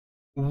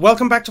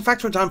Welcome back to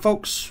Factory Time,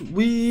 folks.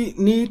 We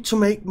need to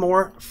make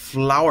more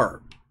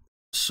flour.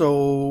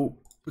 So,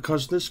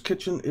 because this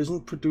kitchen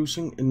isn't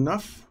producing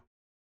enough,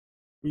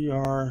 we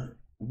are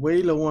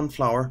way low on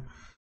flour.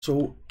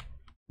 So,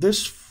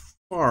 this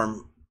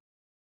farm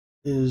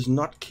is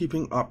not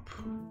keeping up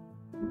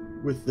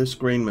with this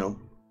grain mill.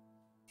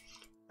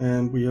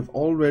 And we have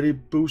already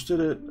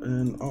boosted it,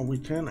 and we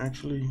can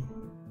actually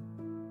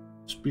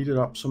speed it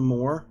up some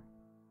more.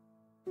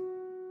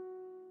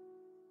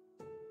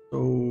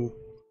 So,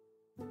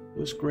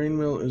 this grain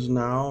mill is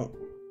now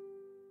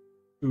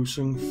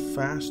producing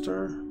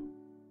faster.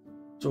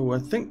 So I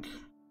think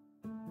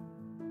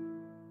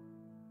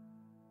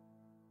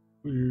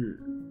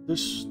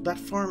that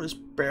farm is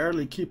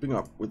barely keeping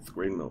up with the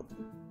grain mill.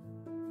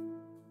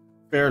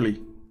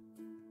 Barely.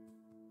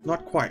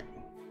 Not quite.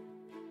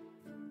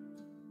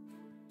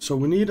 So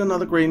we need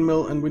another grain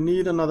mill and we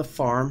need another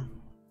farm.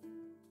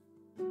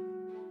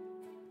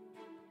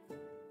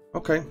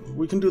 Okay,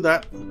 we can do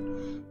that.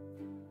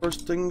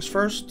 First things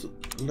first,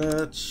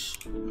 let's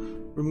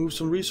remove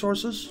some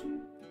resources.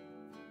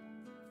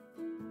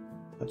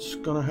 That's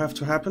gonna have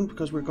to happen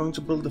because we're going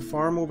to build a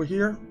farm over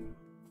here.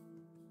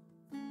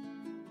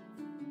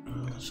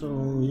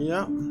 So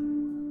yeah,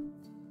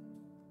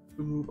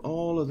 remove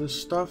all of this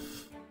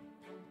stuff.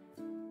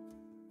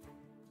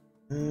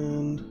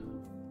 And is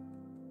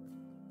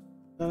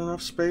that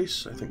enough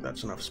space? I think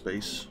that's enough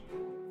space.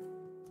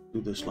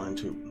 Do this line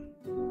too.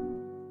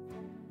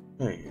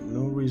 Okay,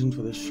 no reason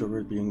for this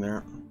sugar being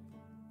there.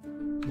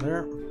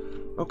 There.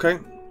 Okay.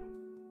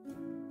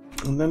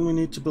 And then we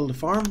need to build a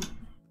farm.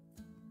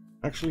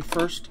 Actually,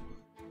 first,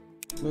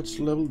 let's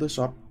level this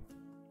up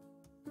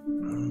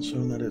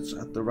so that it's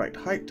at the right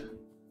height.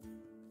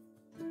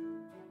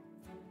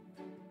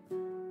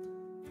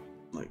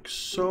 Like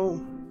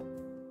so.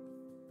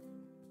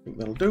 I think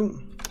that'll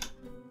do.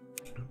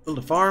 Build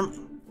a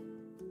farm.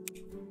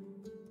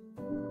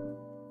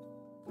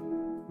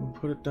 We'll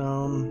put it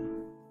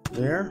down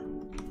there.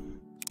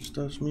 This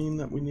does mean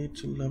that we need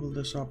to level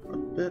this up a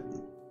bit.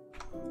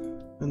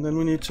 And then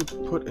we need to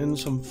put in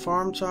some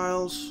farm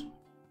tiles.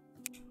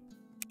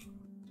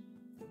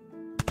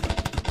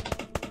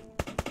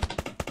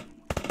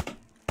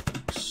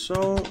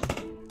 So.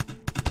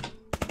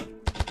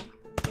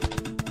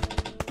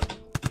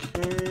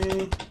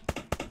 Okay.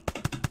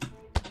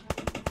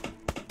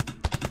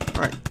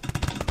 Alright.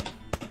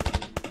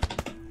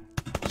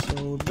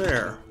 So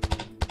there.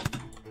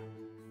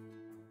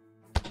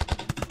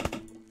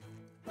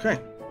 Okay.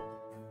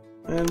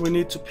 And we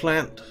need to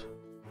plant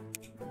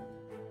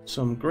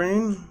some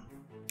grain.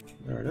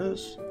 There it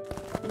is.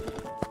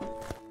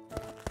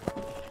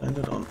 Plant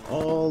it on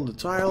all the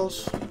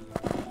tiles.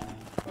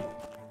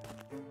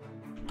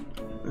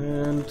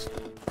 And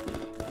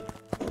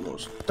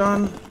almost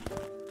done.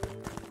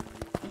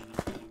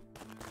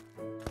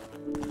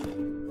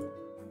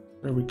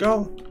 There we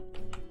go.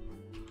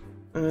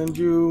 And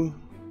you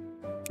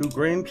do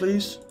grain,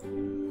 please.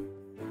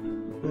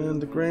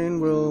 And the grain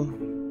will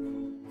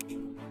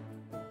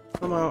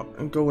come out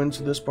and go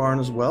into this barn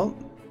as well.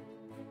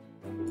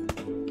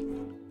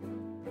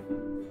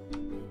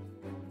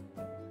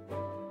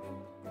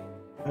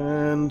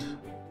 And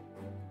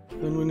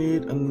then we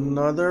need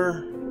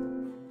another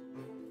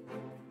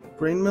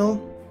grain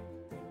mill.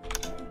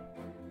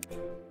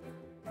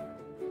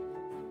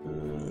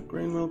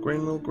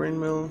 Grain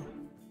mill.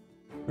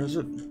 Where is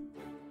it?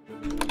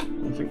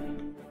 I think,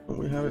 don't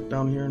we have it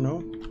down here?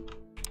 No.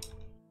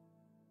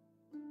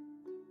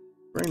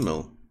 Grain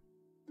mill.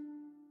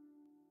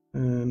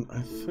 And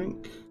I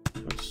think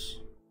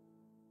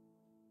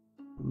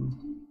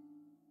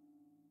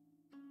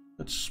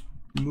let's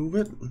move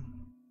it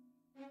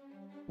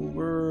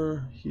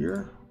over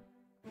here.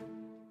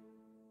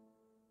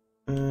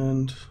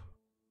 And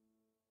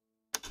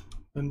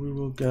then we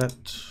will get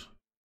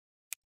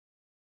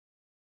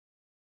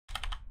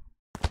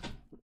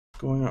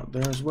going out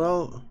there as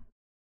well.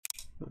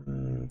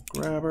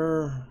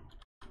 Grabber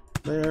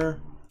there.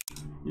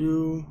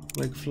 You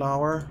make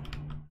flour.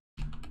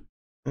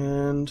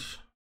 And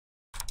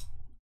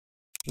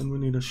then we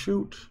need a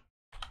chute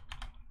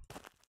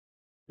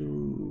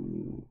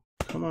to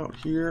come out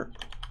here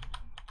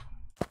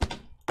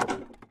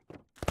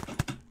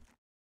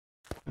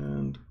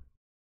and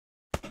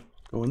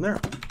go in there.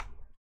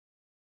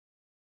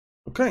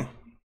 Okay.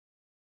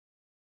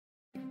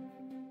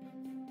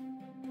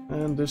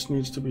 And this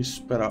needs to be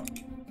sped up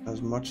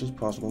as much as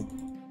possible.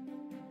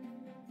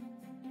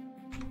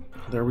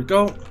 There we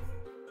go.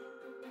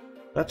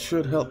 That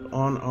should help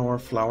on our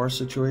flour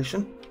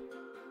situation.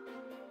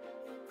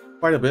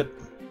 Quite a bit.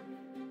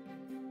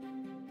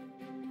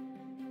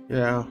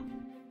 Yeah.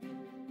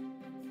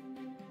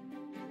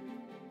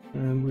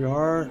 And we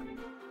are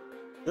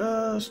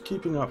just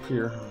keeping up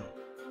here.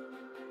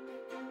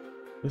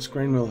 This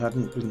grain mill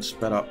hadn't been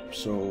sped up,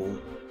 so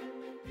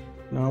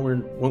now we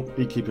won't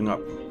be keeping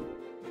up.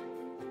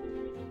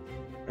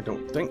 I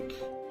don't think.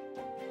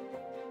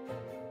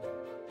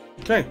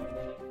 Okay.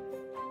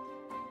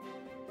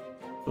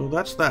 So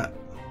that's that.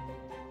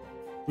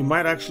 We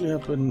might actually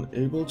have been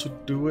able to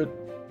do it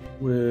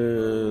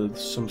with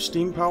some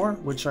steam power,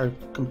 which I've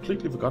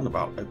completely forgotten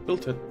about. I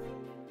built it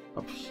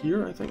up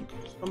here, I think,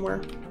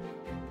 somewhere.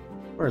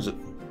 Where is it?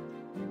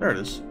 There it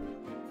is.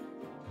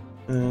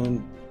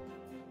 And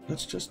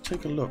let's just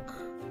take a look.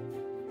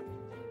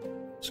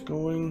 It's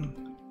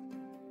going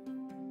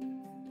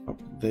up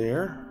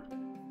there.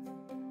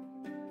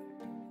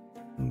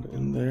 And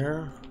in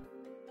there.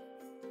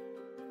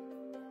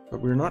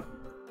 But we're not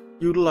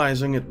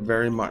utilizing it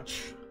very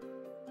much.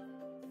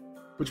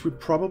 Which we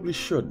probably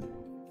should.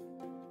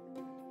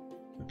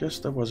 I guess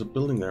there was a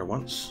building there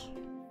once.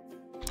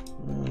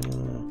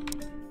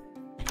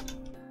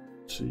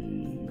 Let's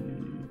see.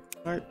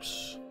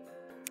 Pipes.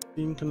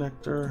 Steam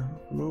connector.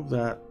 Remove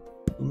that.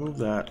 Remove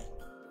that.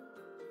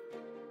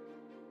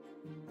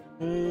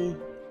 Okay.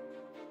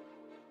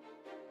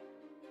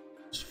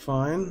 It's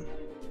fine.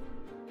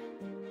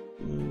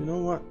 You know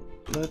what?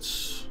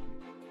 Let's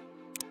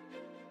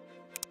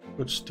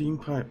put steam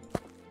pipe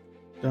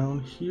down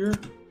here.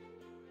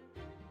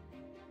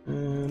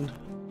 And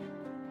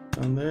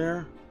down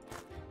there.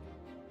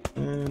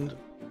 And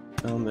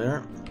down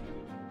there.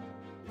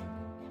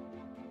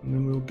 And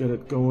then we'll get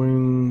it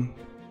going.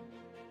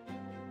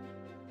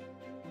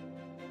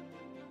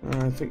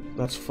 I think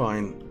that's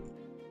fine.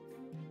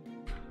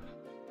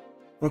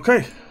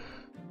 Okay.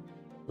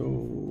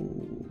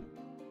 So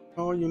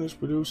power units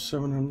produce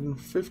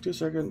 750 a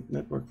second,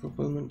 network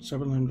fulfillment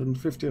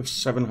 750 of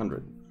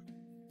 700.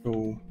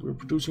 So we're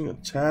producing a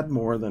tad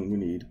more than we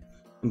need,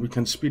 and we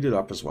can speed it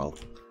up as well.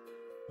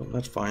 So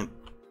that's fine.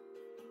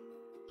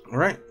 All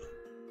right.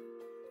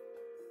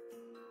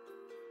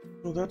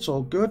 Well, that's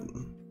all good.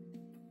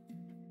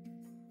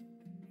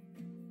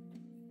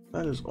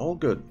 That is all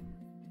good.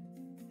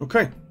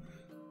 Okay.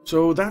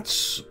 So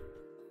that's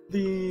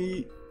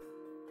the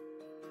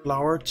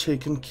flour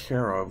taken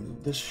care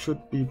of. This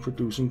should be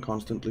producing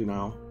constantly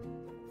now.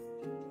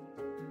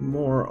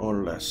 More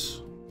or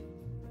less.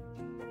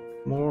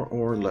 More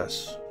or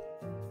less.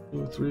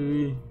 2,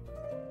 3,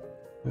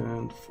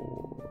 and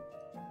 4.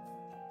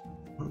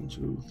 1,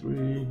 2, 3,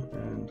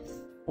 and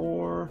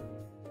 4.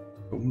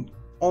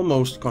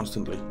 Almost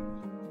constantly.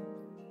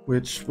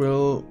 Which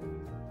will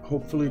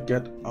hopefully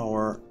get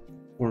our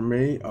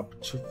gourmet up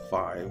to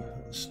 5.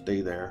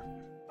 Stay there.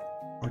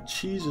 Our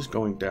cheese is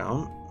going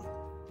down.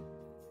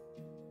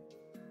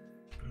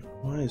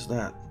 Why is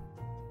that?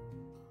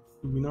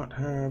 Do we not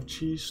have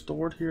cheese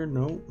stored here?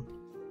 No.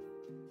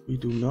 We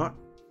do not.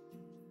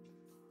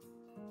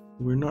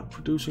 We're not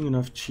producing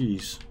enough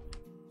cheese.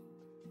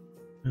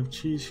 We have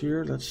cheese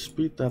here. Let's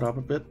speed that up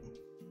a bit.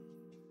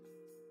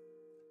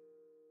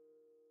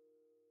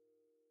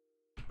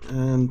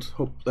 And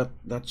hope that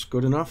that's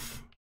good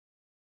enough.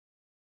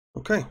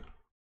 Okay.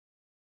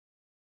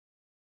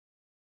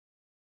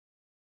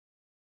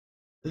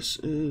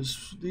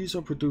 These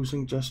are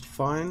producing just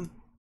fine.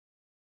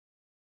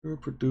 You're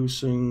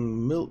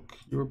producing milk,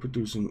 you're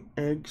producing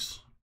eggs.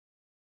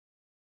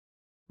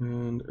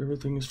 And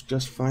everything is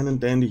just fine and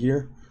dandy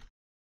here.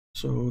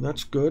 So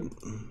that's good.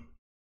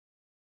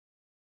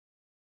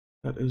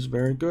 That is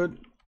very good.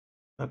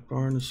 That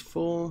barn is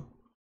full.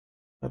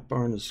 That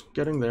barn is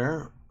getting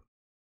there.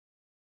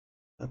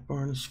 That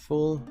barn is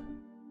full.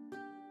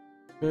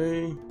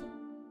 Okay.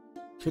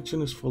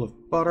 Kitchen is full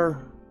of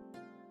butter.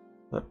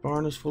 That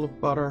barn is full of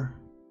butter.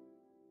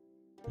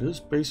 It is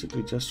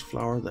basically just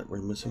flour that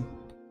we're missing.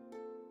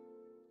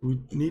 We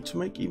need to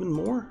make even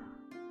more?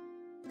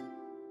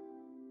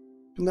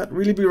 Can that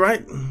really be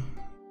right?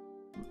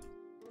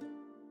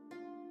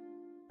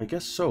 I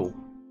guess so.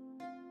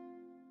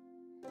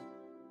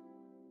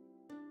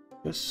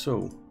 Guess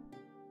so.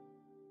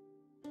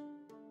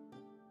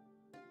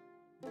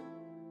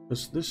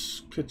 Because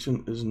this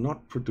kitchen is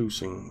not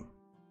producing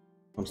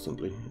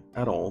constantly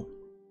at all.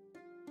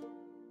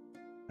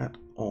 At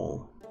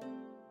all.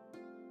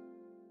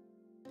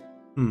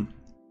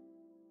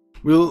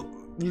 We'll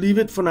leave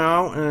it for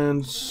now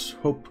and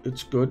hope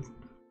it's good.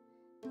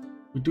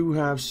 We do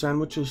have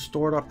sandwiches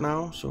stored up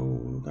now,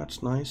 so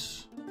that's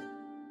nice.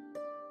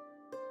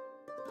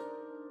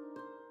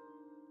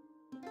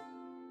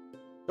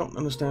 Don't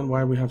understand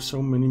why we have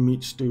so many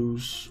meat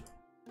stews.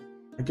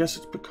 I guess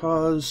it's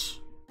because...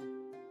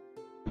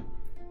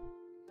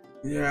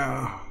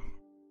 yeah.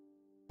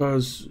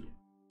 Because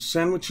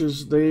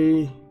sandwiches,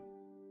 they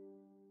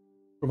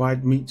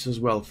provide meats as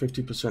well.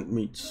 50%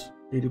 meats,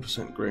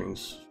 80%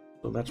 grains.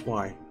 So that's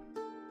why.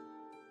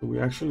 So we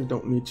actually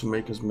don't need to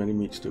make as many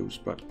meat stews,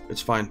 but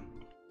it's fine.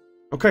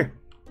 Okay.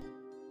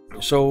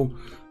 So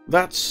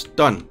that's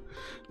done.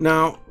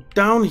 Now,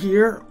 down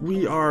here,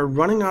 we are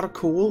running out of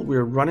coal,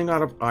 we're running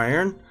out of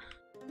iron,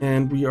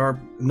 and we are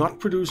not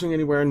producing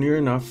anywhere near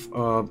enough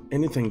of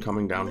anything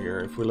coming down here.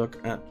 If we look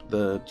at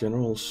the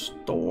general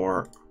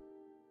store,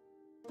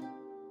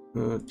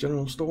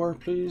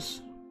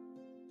 please.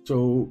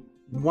 So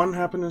 1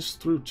 happiness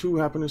through 2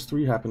 happiness,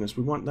 3 happiness.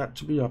 We want that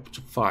to be up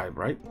to 5,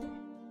 right?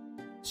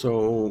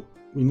 So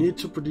we need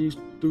to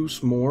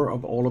produce more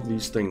of all of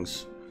these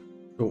things.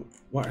 So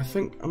what I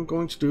think I'm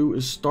going to do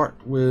is start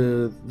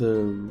with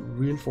the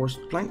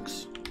reinforced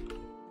planks.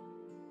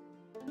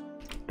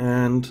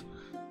 and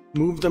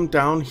move them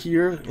down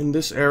here in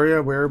this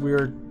area where we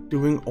are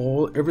doing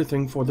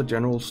everything for the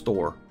general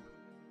store.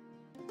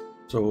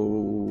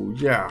 So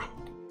yeah,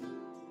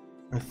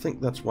 I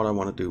think that's what I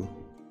want to do.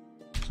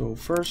 So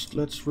first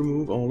let's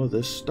remove all of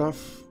this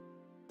stuff.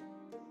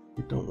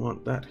 We don't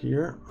want that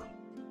here.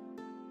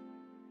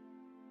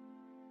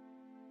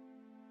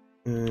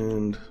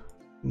 And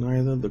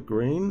neither the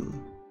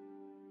grain.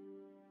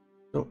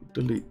 Don't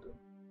delete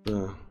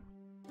the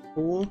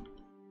coal.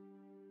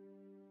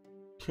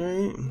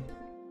 Okay.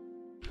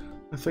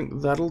 I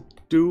think that'll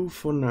do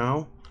for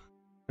now.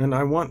 And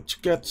I want to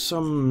get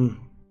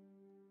some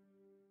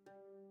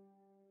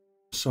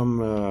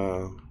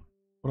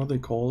what are they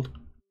called?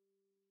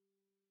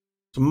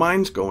 Some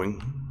mines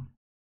going,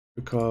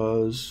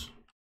 because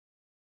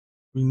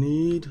we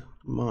need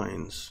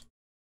mines.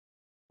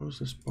 How's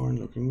this barn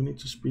looking? We need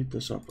to speed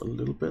this up a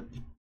little bit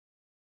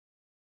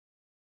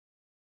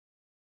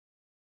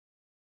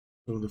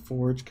so the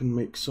forge can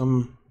make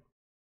some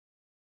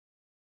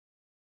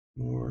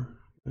more.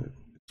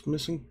 It's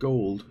missing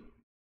gold,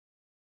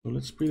 so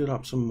let's speed it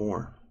up some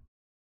more.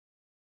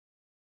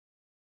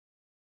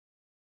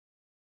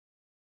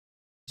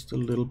 Just a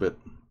little bit.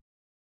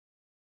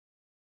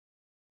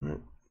 Right,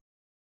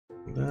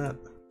 that.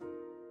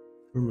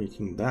 We're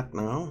making that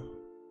now,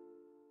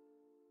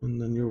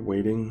 and then you're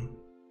waiting.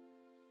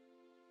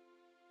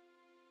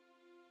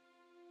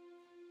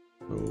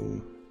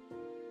 So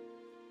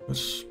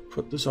let's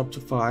put this up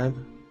to 5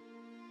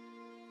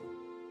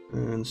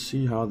 and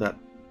see how that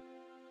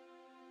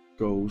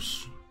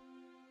goes.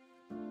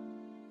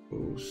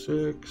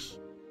 6,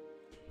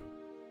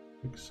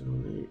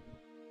 7, 8.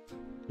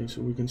 Okay,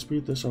 so we can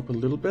speed this up a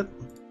little bit.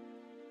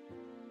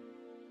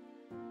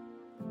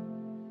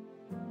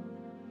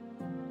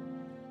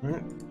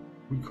 Right.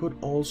 We could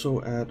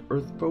also add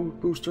Earth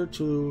Booster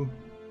to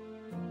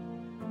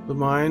the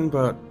mine,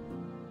 but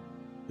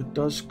it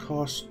does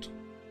cost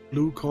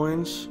blue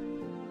coins.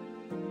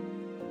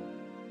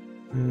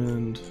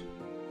 And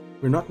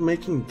we're not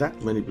making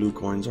that many blue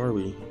coins, are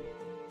we?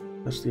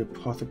 That's the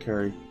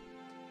apothecary.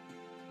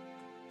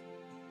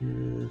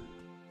 We're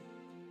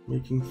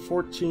making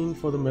 14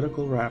 for the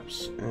medical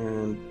wraps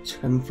and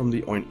 10 from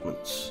the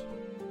ointments.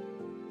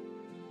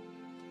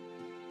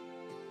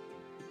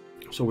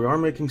 So we are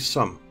making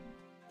some.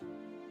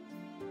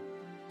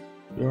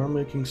 We are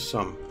making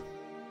some.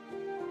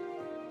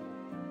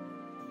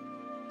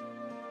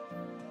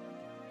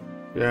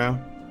 Yeah.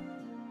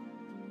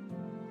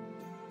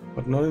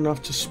 But not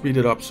enough to speed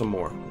it up some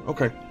more.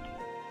 Okay.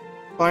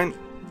 Fine.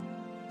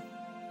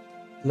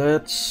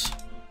 Let's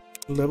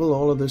level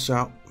all of this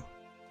out.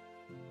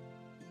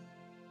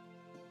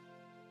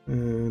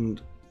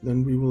 And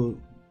then we will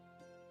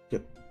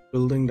get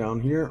building down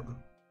here.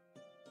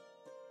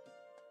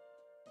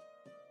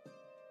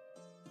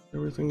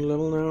 Everything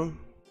level now?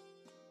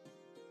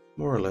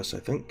 More or less, I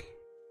think.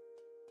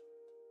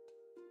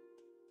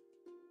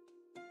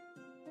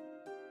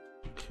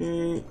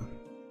 Okay.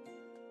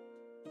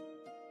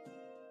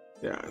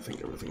 Yeah, I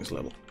think everything is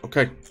level.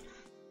 Okay.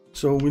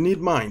 So we need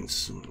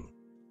mines. You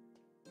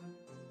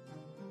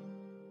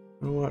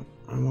know what?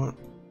 I want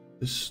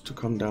this to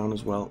come down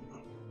as well.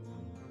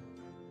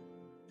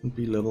 And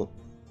be level.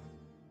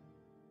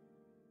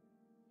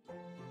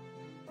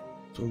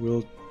 So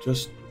we'll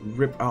just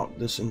rip out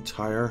this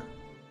entire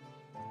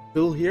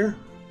hill here.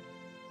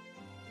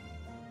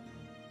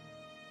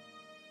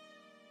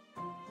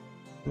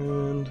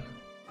 And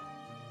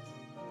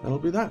that'll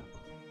be that.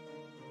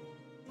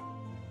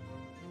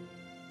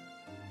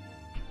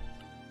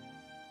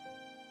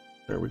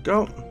 There we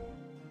go.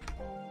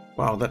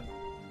 Wow, that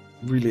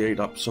really ate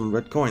up some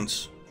red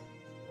coins.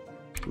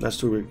 That's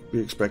to be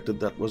expected.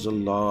 That was a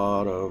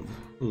lot of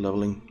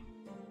leveling.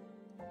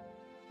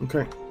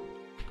 Okay.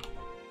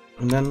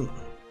 And then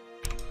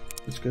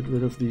let's get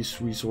rid of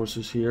these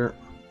resources here.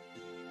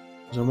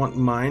 Because I want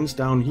mines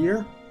down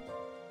here.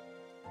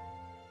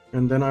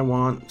 And then I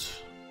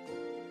want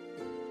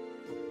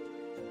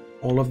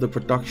all of the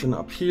production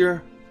up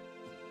here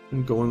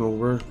and going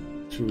over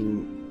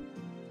to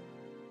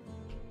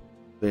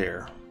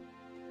there.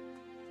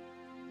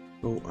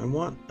 So I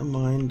want a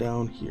mine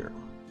down here.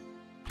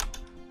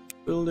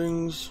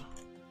 Buildings,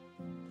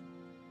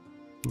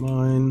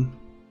 mine,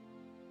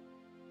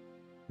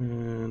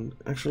 and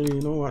actually,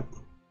 you know what?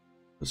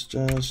 Let's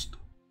just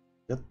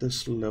get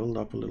this leveled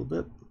up a little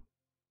bit.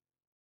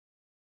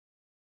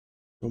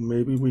 So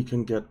maybe we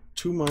can get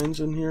 2 mines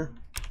in here.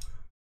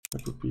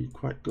 That would be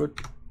quite good.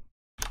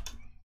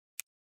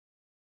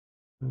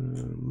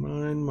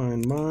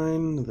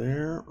 Mine,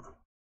 there.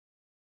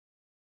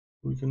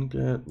 We can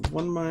get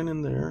 1 mine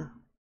in there.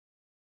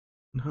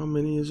 And how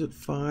many is it?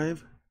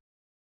 5.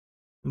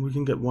 And we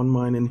can get 1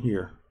 mine in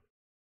here.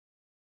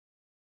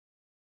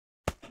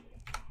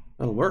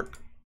 That'll work.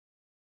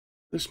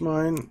 This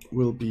mine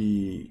will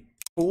be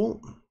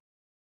coal.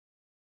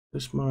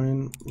 This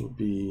mine will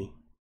be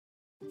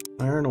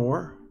iron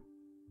ore.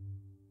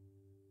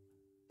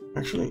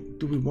 Actually,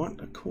 do we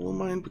want a coal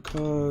mine?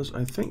 Because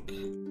I think,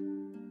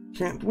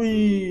 can't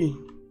we,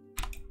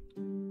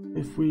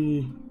 if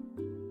we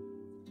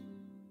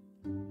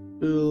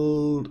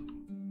build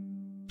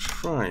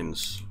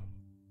shrines.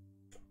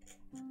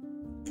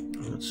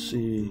 Let's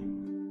see.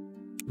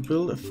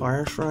 Build a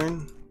fire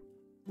shrine.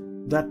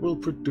 That will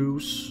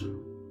produce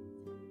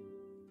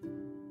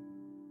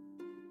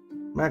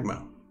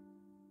magma.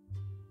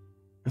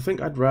 I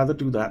think I'd rather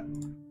do that.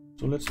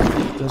 So let's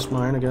delete this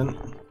mine again.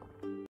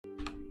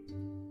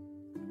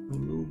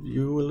 Move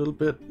you a little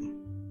bit.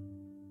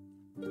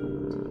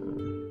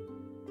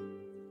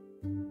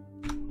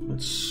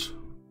 Let's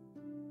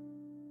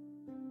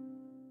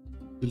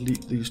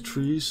delete these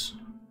trees.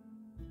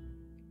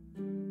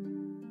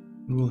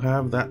 And we'll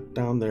have that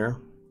down there.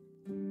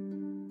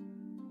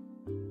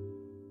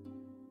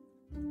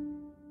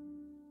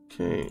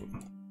 Okay.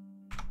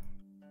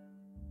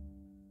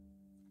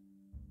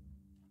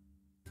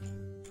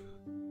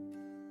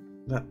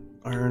 That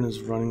iron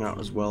is running out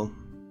as well.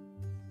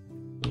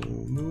 So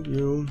move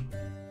you.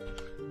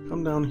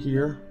 Come down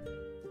here.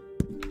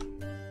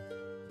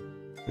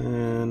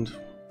 And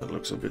that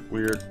looks a bit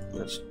weird.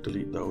 Let's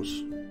delete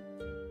those.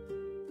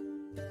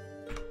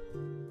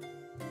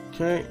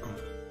 Okay.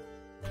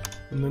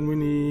 And then we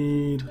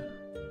need...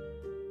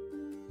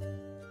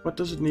 What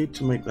does it need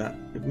to make that?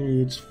 It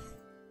needs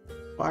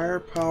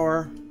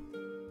firepower.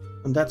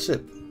 And that's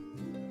it.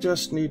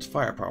 Just needs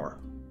firepower.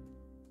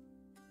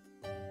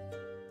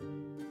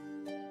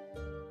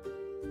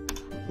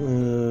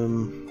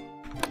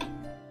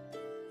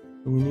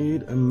 We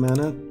need a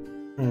mana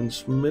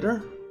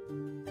transmitter.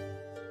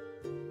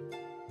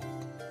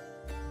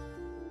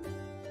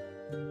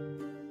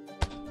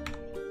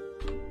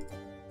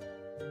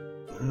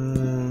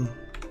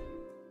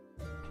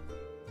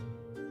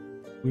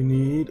 We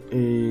need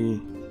a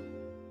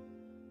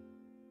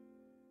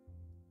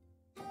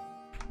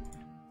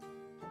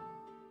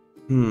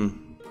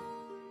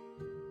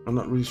I'm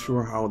not really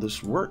sure how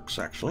this works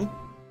actually.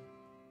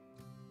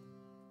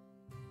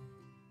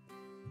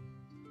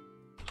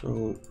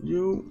 So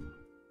you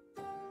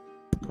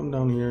come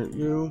down here,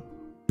 you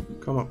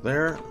come up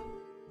there.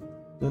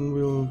 Then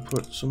we'll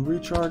put some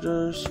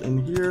rechargers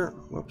in here.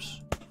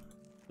 Whoops.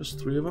 Just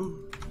 3 of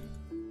them.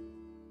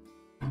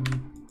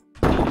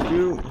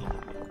 You.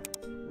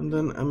 And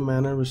then a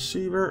mana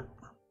receiver.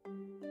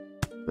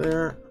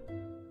 There.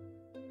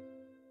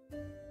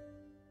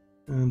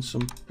 And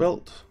some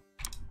belt.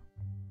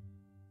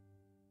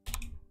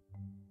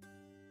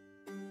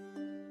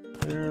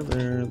 There.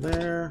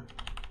 There.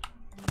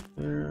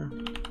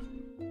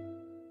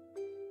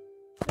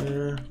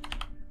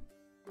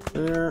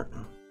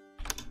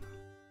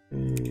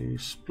 A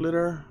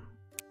splitter.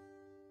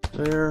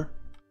 There.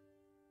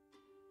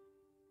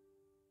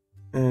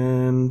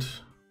 And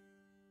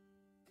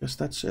I guess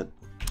that's it.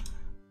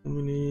 And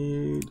we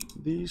need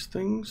these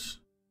things.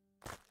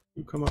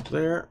 You come up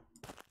there,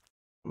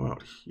 come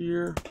out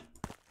here,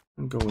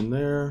 and go in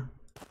there,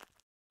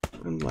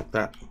 and like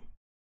that.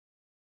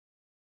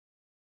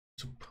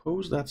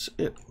 Suppose that's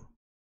it.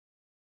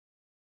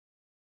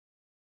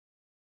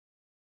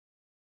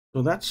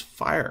 So that's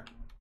fire.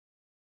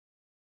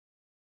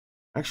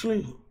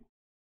 Actually,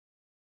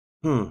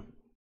 I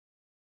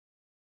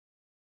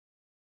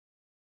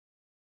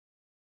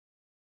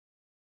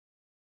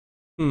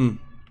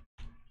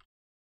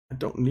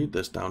don't need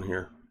this down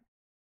here.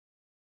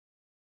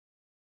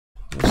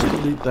 Let's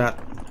delete that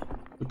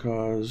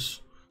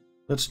because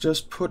let's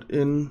just put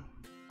in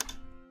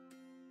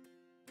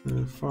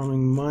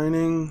farming,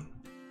 mining,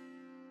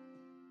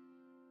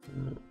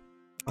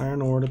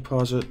 iron ore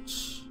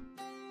deposits,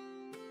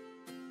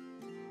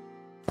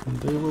 and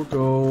they will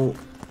go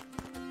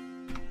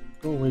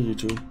away, you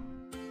two.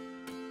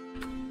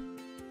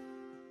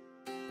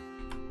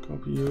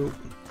 Copy you.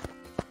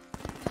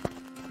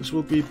 This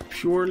will be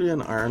purely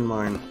an iron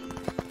mine.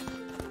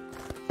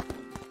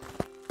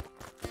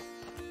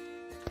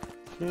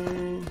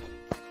 Okay.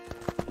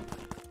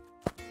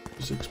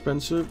 It's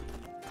expensive.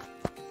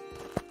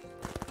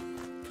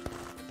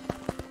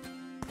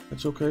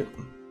 That's okay.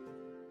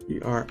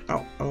 We are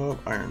out of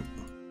iron.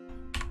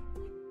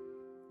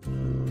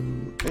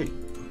 8.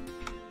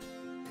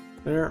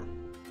 There.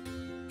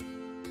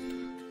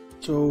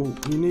 So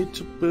we need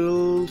to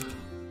build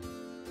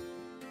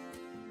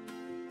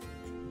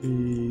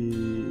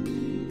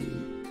the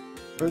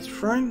Earth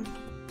Shrine.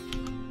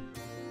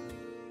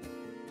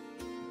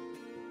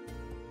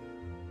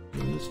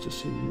 Let's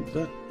just see,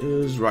 that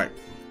is right.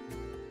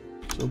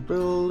 So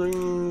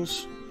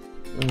buildings,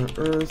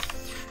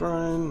 Earth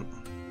Shrine.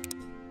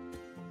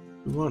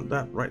 We want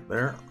that right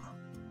there.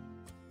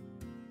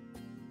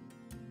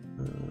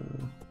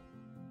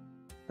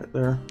 Right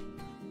there.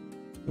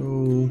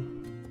 So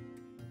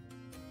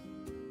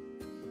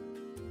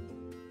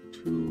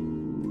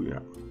 2, yeah.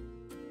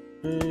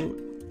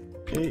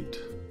 8.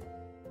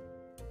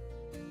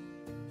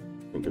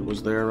 I think it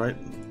was there, right?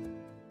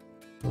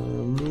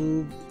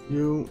 Move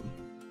you.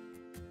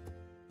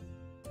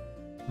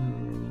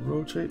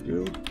 Rotate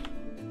you.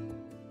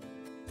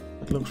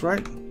 That looks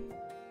right.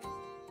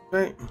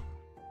 Okay.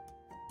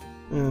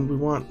 And we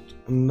want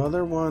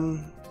another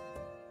one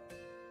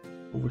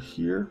over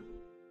here.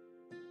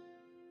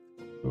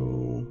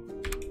 So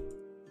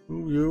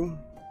move you.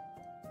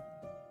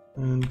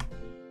 and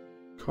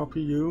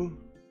copy you,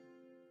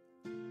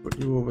 put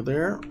you over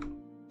there.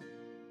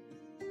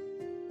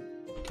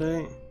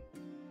 Okay,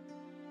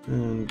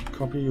 and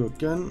copy you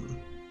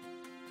again,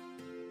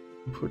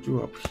 and put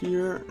you up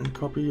here, and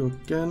copy you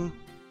again,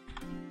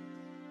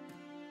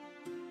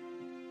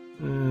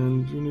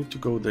 and you need to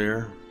go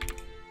there.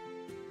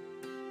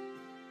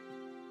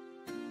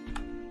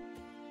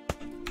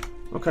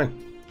 Okay,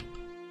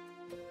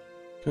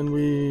 can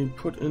we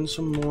put in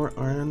some more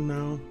iron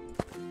now?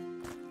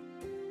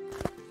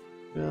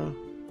 Yeah,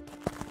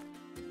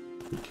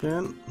 we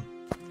can.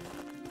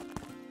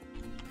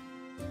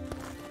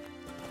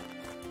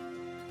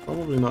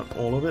 Probably not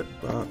all of it,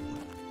 but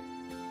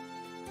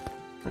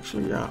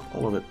actually, yeah,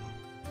 all of it.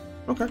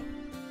 Okay.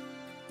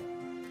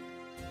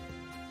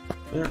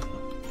 There.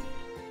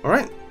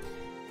 Alright.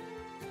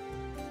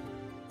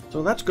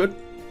 So that's good.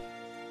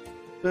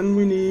 Then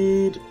we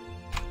need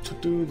to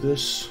do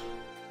this.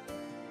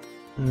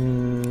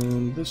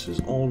 And this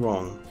is all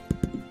wrong.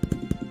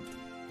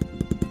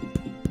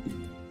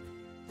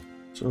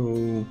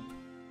 So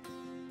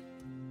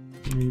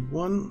we need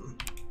one.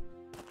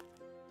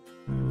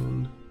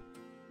 And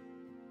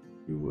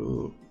you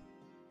will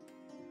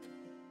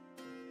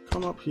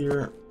come up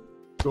here,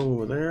 go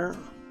over there,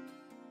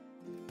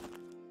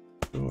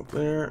 go up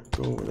there,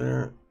 go over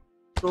there,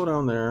 go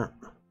down there,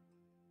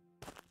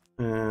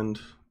 and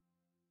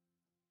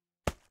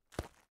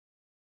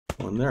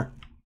one there.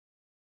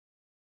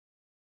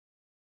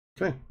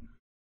 Okay,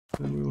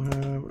 then we'll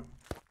have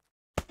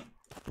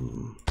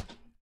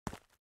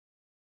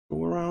go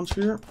arounds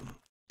here,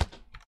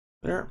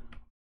 there.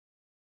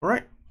 All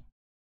right,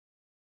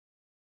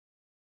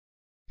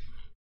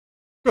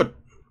 good.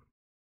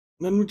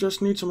 Then we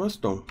just need some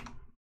earthstone.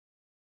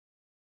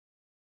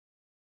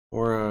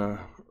 Or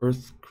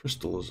earth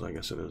crystals, I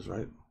guess it is,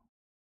 right?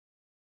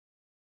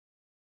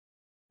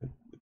 It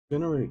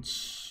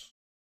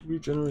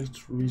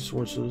regenerates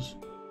resources,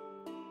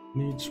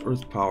 needs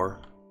earth power.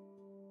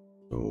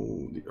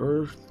 So the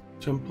earth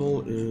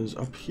temple is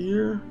up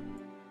here.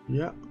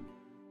 Yeah.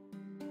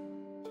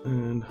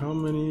 And how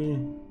many?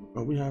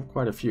 Well, we have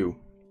quite a few.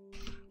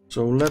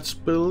 So let's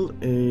build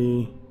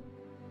a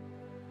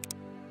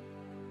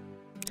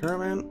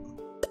caravan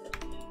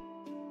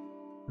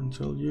and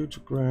tell you to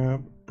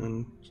grab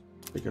and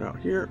take it out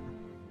here.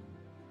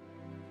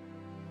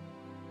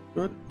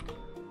 Good.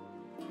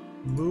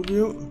 Move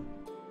you.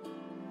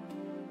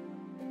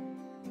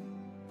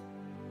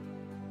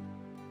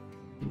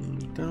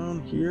 And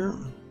down here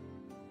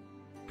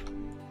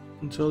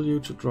and tell you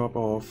to drop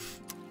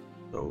off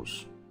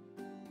those.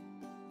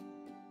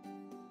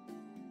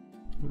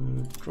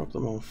 Drop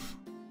them off.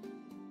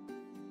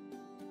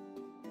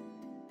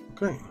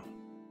 Okay.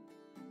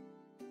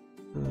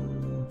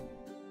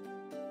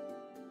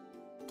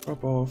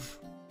 Drop off.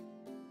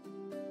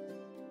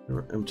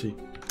 They're empty.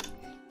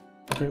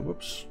 Okay,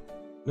 whoops.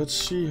 Let's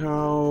see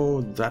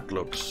how that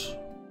looks.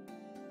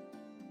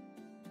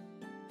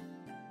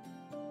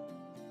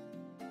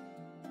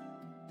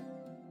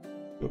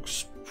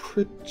 Looks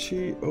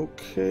pretty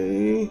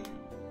okay.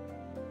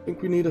 I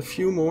think we need a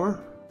few more.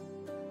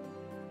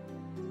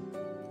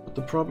 But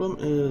the problem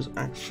is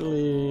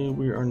actually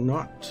we are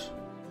not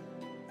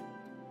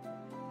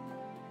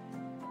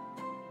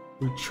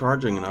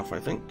recharging enough, I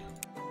think.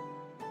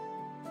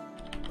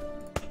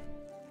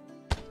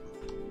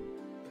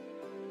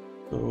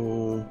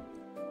 So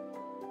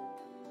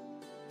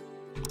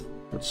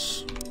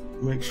let's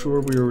make sure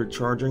we are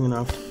recharging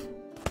enough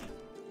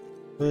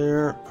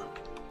there.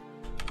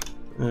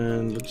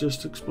 And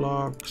logistics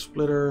block,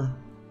 splitter,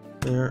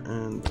 there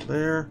and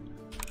there.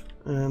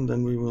 And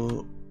then we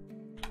will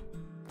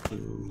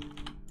do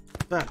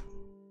that.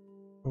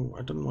 Oh,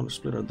 I didn't want a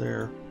splitter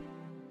there.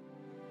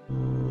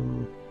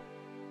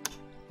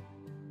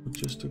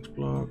 Logistics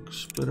block,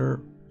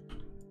 splitter,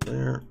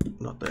 there,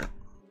 not there.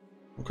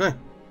 Okay.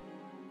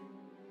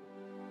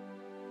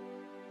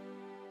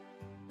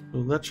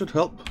 So that should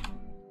help.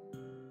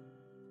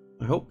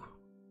 I hope.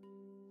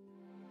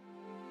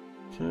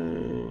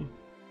 Okay.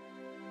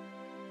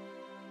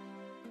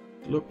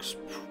 Looks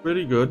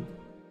pretty good.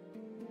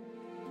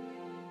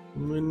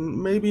 We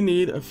maybe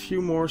need a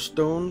few more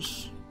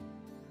stones.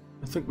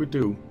 I think we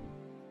do.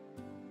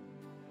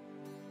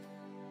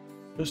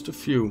 Just a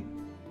few.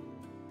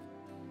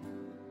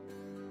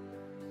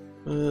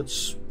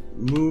 Let's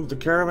move the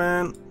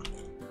caravan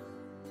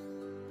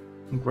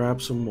and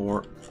grab some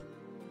more.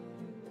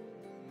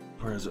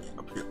 Where is it?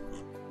 Up here.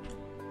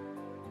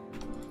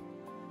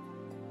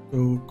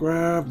 So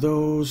grab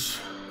those,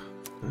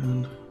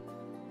 and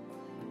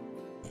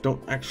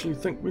don't actually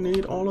think we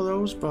need all of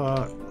those,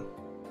 but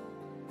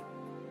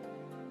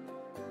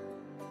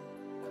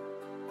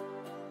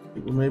I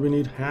think we maybe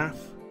need half.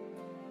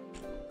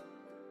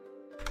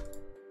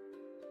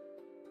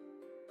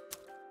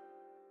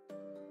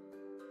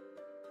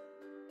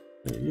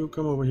 Okay, you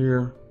come over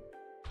here,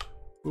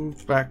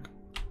 move back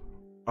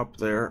up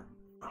there,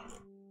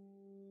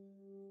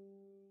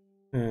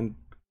 and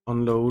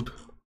unload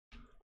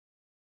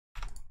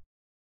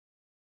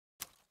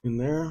in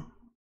there.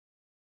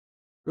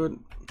 Good.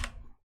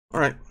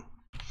 Alright.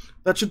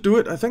 That should do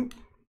it, I think.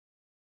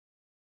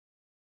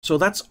 So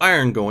that's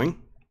iron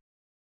going.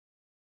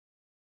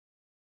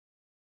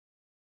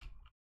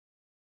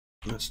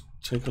 Let's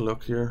take a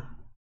look here.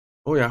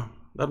 Oh yeah,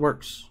 that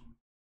works.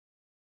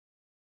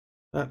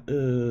 That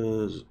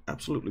is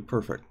absolutely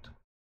perfect.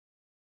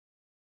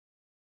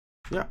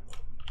 Yeah.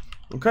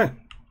 Okay.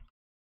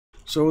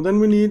 So then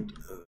we need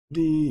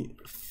the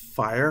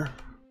fire.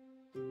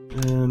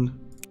 And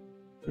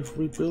if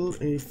we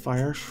build a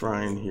fire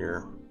shrine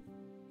here.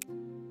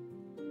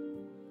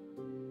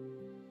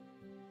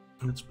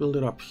 Let's build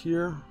it up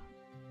here.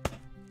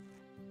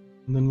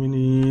 And then we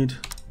need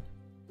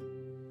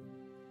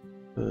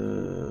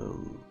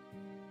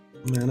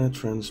mana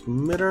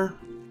transmitter,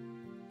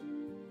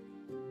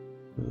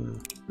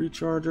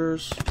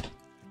 rechargers.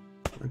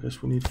 I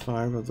guess we need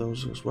 5 of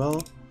those as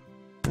well,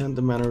 and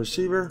the mana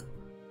receiver.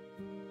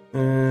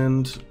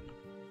 And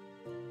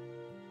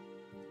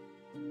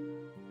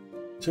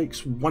it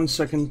takes 1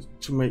 second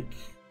to make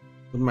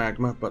the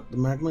magma, but the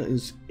magma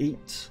is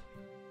 8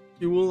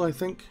 fuel, I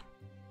think.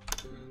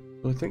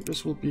 So I think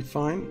this will be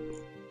fine.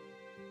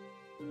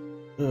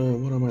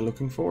 What am I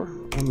looking for?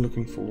 I'm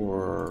looking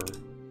for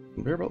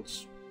conveyor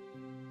belts.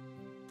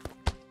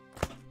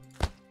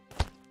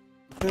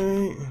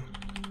 Okay.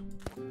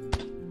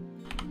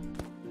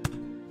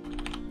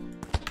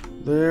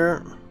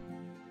 There.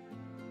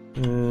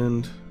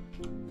 And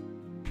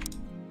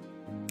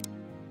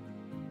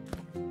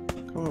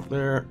come up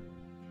there.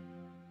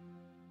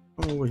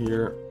 Come over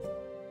here.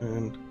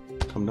 And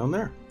come down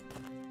there.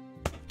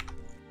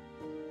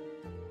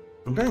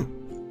 Okay.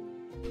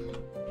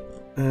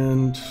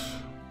 And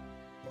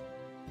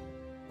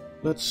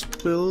let's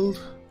build,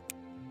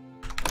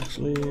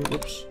 actually,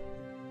 whoops,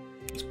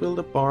 let's build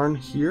a barn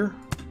here,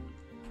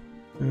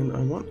 and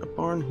I want a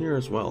barn here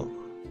as well.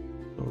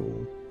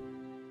 So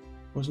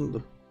wasn't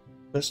the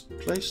best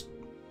place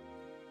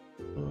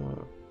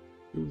to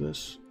do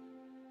this.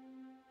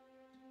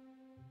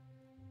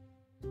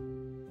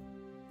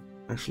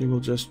 Actually, we'll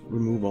just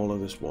remove all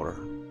of this water,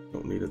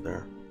 don't need it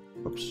there.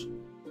 Oops.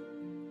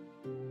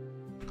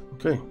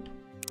 Okay,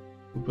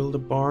 we'll build a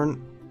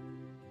barn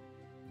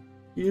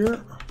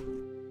here,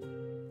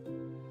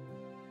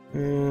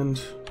 and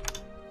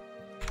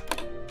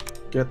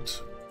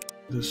get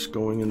this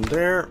going in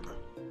there,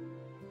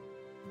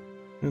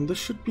 and this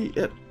should be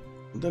it.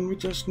 Then we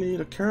just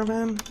need a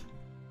caravan,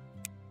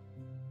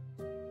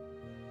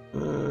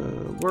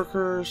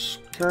 workers,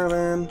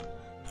 caravan.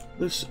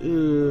 This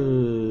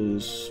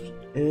is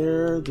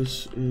air,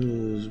 this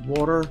is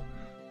water,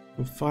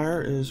 and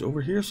fire is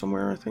over here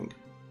somewhere, I think.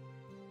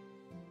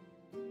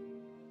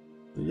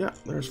 Yeah,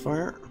 there's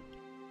fire.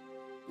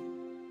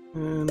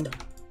 And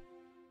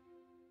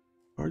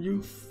are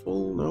you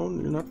full? No,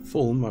 you're not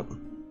full, but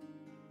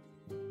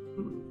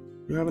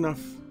you have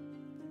enough.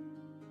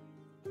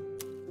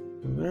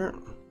 There.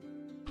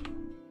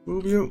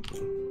 Move you.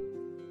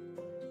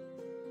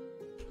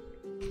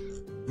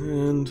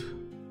 And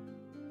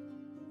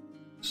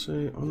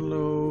say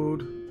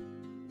unload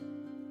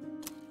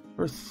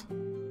earth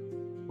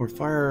or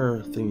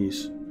fire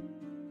thingies.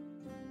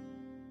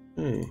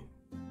 Okay.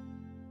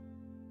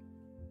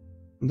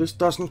 And this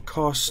doesn't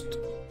cost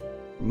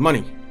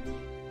money,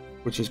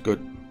 which is good.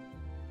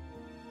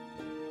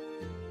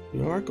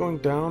 We are going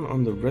down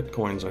on the red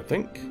coins, I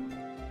think.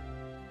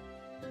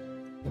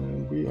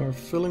 And we are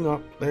filling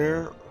up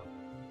there.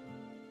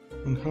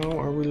 And how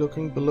are we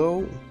looking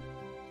below?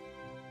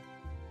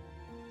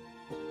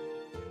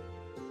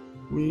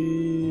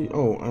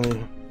 Oh,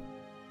 I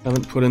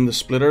haven't put in the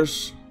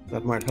splitters.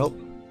 That might help.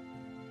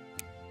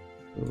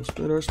 So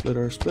splitter,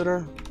 splitter,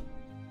 splitter.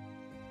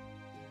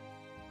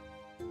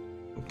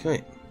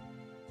 Okay.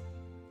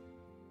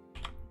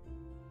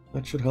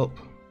 That should help.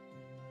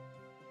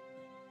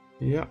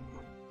 Yeah.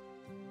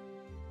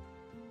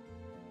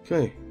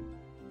 Okay.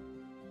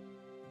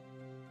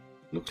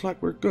 Looks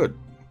like we're good.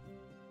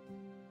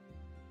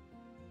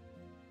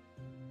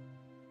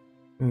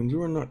 And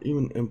you are not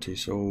even empty,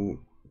 so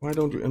why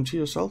don't you empty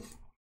yourself?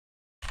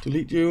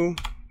 Delete you.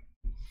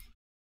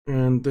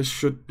 And this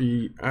should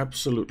be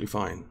absolutely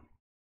fine.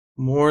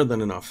 More than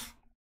enough.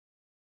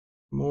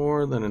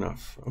 More than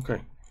enough.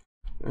 Okay.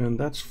 And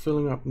that's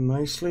filling up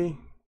nicely.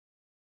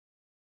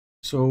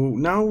 So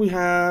now we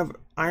have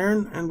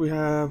iron and we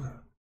have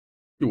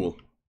fuel.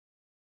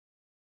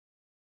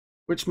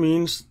 Which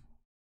means,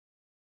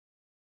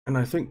 and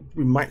I think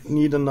we might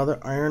need another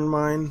iron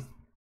mine,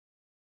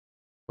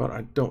 but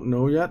I don't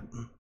know yet.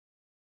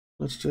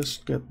 Let's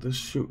just get this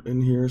chute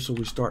in here so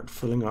we start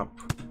filling up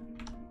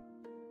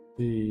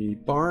the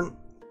barn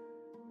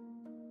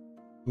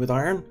with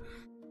iron.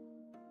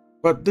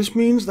 But this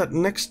means that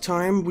next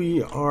time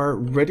we are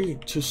ready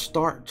to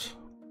start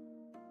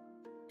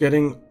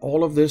getting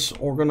all of this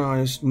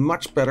organized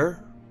much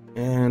better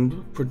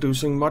and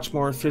producing much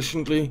more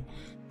efficiently,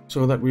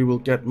 so that we will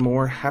get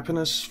more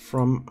happiness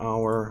from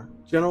our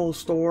general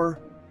store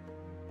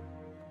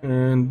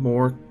and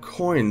more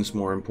coins,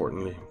 more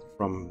importantly,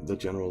 from the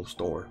general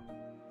store.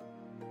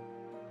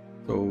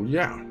 So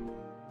yeah,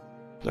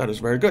 that is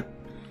very good.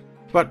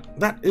 But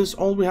that is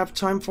all we have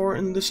time for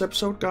in this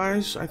episode,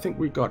 guys. I think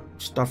we got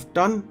stuff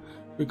done.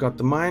 We got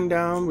the mine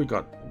down, we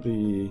got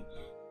the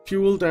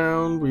fuel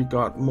down, we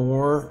got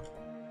more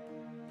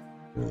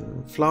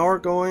flour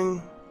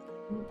going,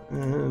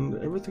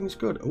 and everything's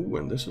good. Oh,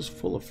 and this is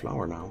full of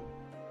flour now.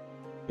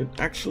 It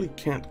actually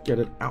can't get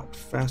it out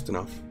fast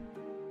enough.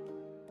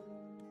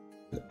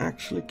 It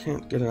actually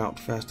can't get it out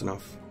fast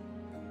enough.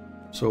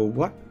 So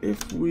what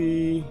if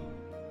we,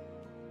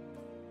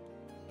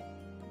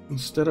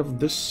 instead of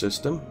this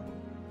system,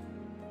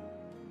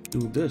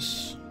 do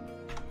this?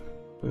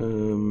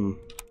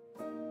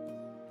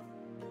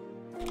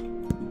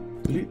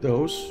 Delete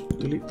those,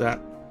 delete that,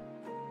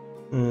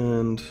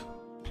 and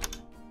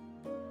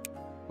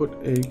put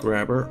a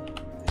grabber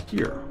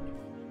here.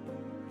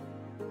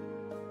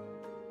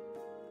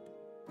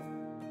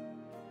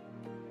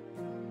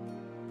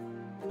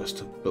 Just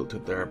have built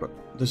it there, but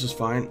this is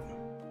fine.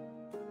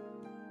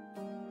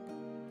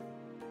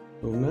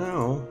 So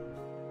now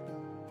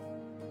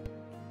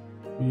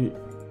we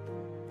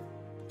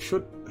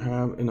should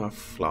have enough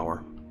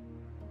flour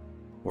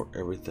for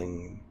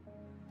everything.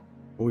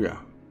 Oh yeah.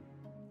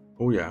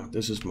 Oh yeah,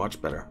 this is much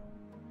better.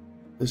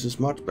 This is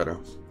much better.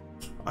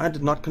 I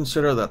did not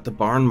consider that the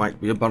barn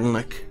might be a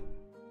bottleneck.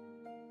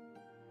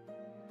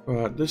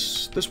 But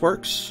this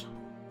works.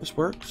 This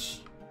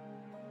works.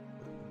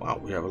 Wow,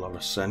 we have a lot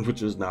of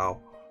sandwiches now.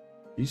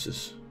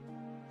 Jesus.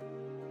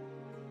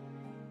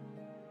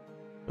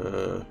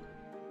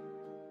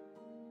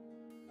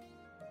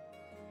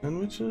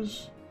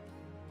 Sandwiches?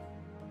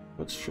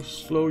 Let's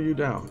just slow you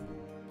down.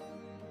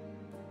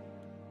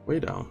 Way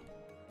down.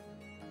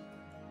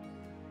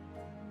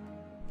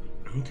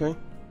 Okay.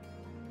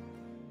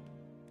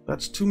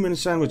 That's too many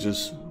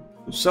sandwiches.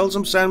 Sell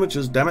some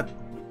sandwiches, damn it.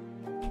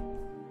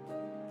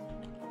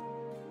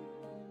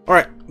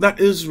 Alright, that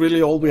is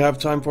really all we have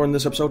time for in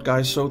this episode,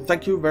 guys. So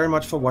thank you very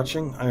much for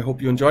watching. I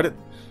hope you enjoyed it.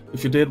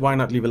 If you did, why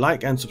not leave a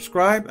like and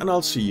subscribe, and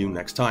I'll see you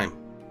next time.